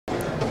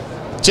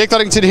Jake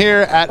Ludington here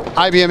at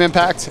IBM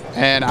Impact,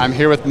 and I'm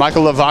here with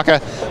Michael Lavacca.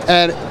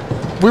 And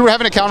we were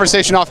having a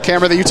conversation off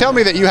camera that you tell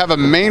me that you have a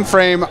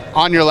mainframe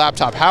on your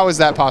laptop. How is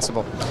that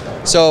possible?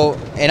 So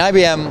in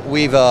IBM,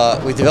 we've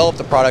developed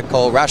a product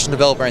called Rational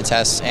Developer and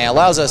Test, and it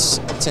allows us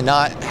to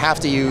not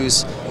have to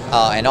use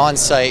an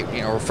on-site,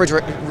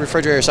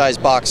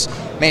 refrigerator-sized box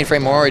mainframe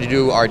in order to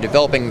do our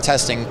developing and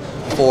testing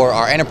for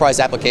our enterprise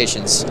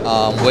applications,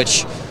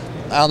 which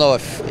I don't know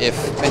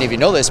if many of you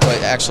know this, but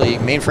actually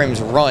mainframes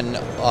run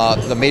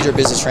the major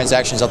business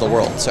transactions of the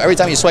world. So every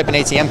time you swipe an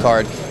ATM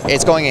card,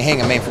 it's going and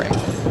hitting a mainframe.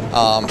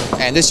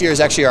 And this year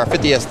is actually our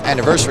 50th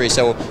anniversary,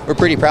 so we're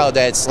pretty proud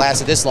that it's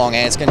lasted this long,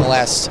 and it's going to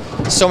last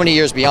so many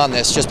years beyond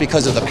this just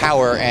because of the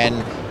power and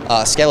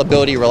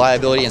scalability,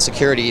 reliability, and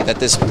security that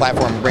this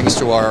platform brings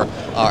to our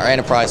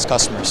enterprise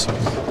customers.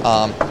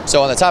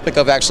 So on the topic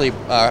of actually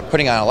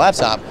putting on a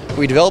laptop,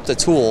 we developed a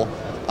tool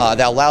that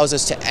allows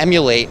us to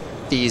emulate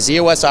the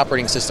z/OS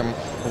operating system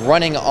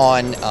running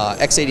on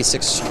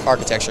x86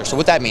 architecture. So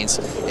what that means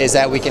is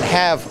that we can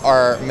have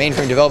our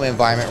mainframe development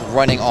environment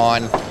running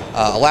on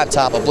a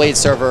laptop, a blade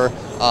server,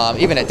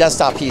 even a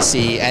desktop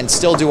PC, and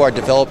still do our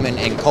development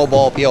in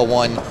COBOL,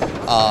 PL1,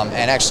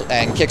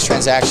 and KIX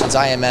transactions,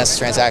 IMS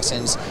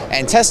transactions,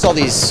 and test all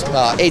these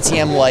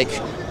ATM-like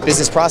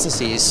business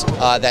processes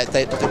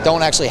that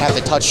don't actually have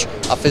to touch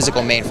a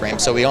physical mainframe.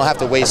 So we don't have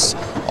to waste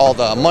all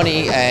the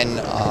money and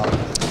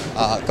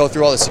go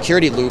through all the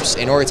security loops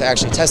in order to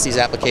actually test these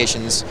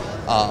applications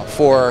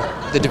for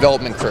the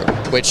development crew,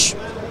 which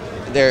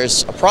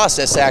there's a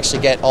process to actually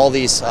get all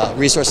these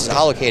resources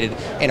allocated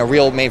in a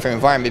real mainframe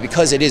environment,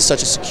 because it is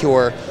such a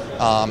secure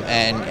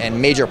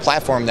and major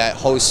platform that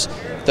hosts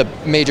the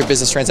major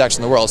business transactions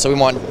in the world. So we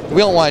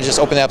don't want to just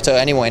open it up to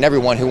anyone and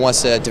everyone who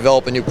wants to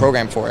develop a new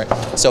program for it.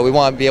 So we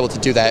want to be able to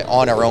do that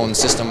on our own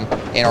system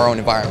in our own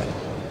environment.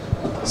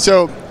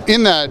 So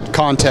in that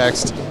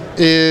context,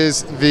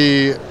 is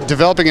the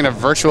developing in a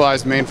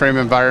virtualized mainframe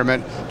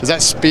environment, does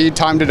that speed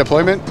time to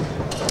deployment?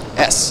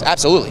 Yes,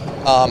 absolutely.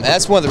 And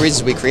that's one of the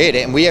reasons we created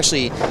it, and we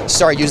actually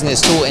started using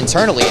this tool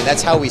internally, and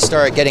that's how we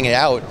started getting it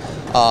out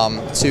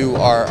to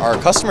our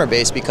customer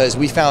base, because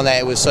we found that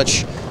it was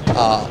such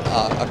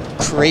a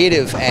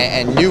creative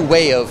and new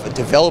way of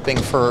developing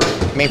for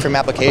mainframe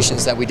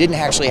applications that we didn't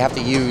actually have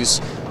to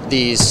use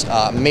these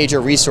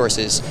major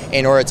resources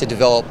in order to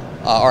develop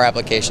our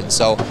applications.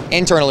 So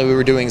internally we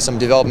were doing some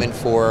development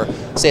for,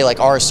 say, like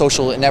our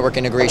social network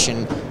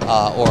integration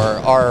or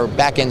our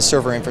back-end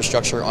server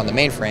infrastructure on the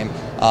mainframe.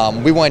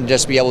 We wanted to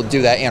just be able to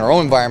do that in our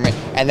own environment,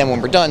 and then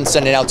when we're done,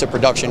 send it out to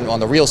production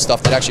on the real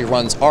stuff that actually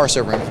runs our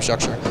server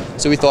infrastructure.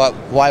 So we thought,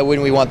 why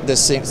wouldn't we want the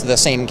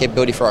same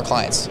capability for our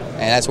clients?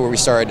 And that's where we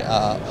started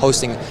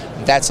hosting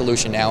that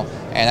solution now,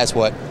 and that's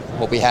what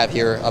we have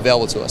here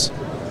available to us.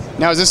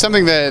 Now, is this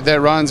something that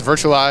runs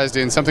virtualized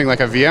in something like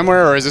a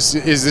VMware, or is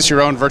this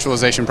your own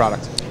virtualization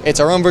product?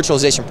 It's our own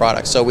virtualization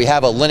product. So we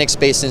have a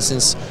Linux-based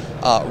instance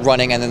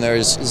running, and then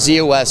there's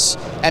z/OS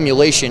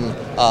emulation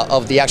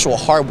of the actual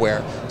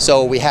hardware.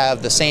 So we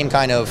have the same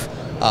kind of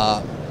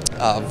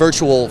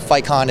virtual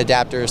FICON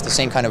adapters, the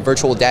same kind of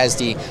virtual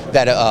DASD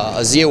that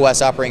a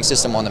z/OS operating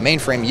system on the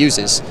mainframe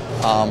uses,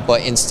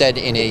 but instead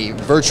in a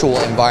virtual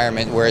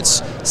environment where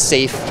it's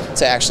safe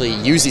to actually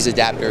use these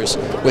adapters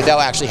without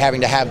actually having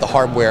to have the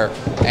hardware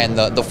and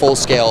the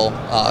full-scale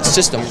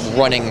system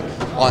running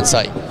on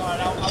site.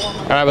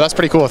 All right, well, that's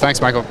pretty cool. Thanks,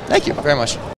 Michael. Thank you very much.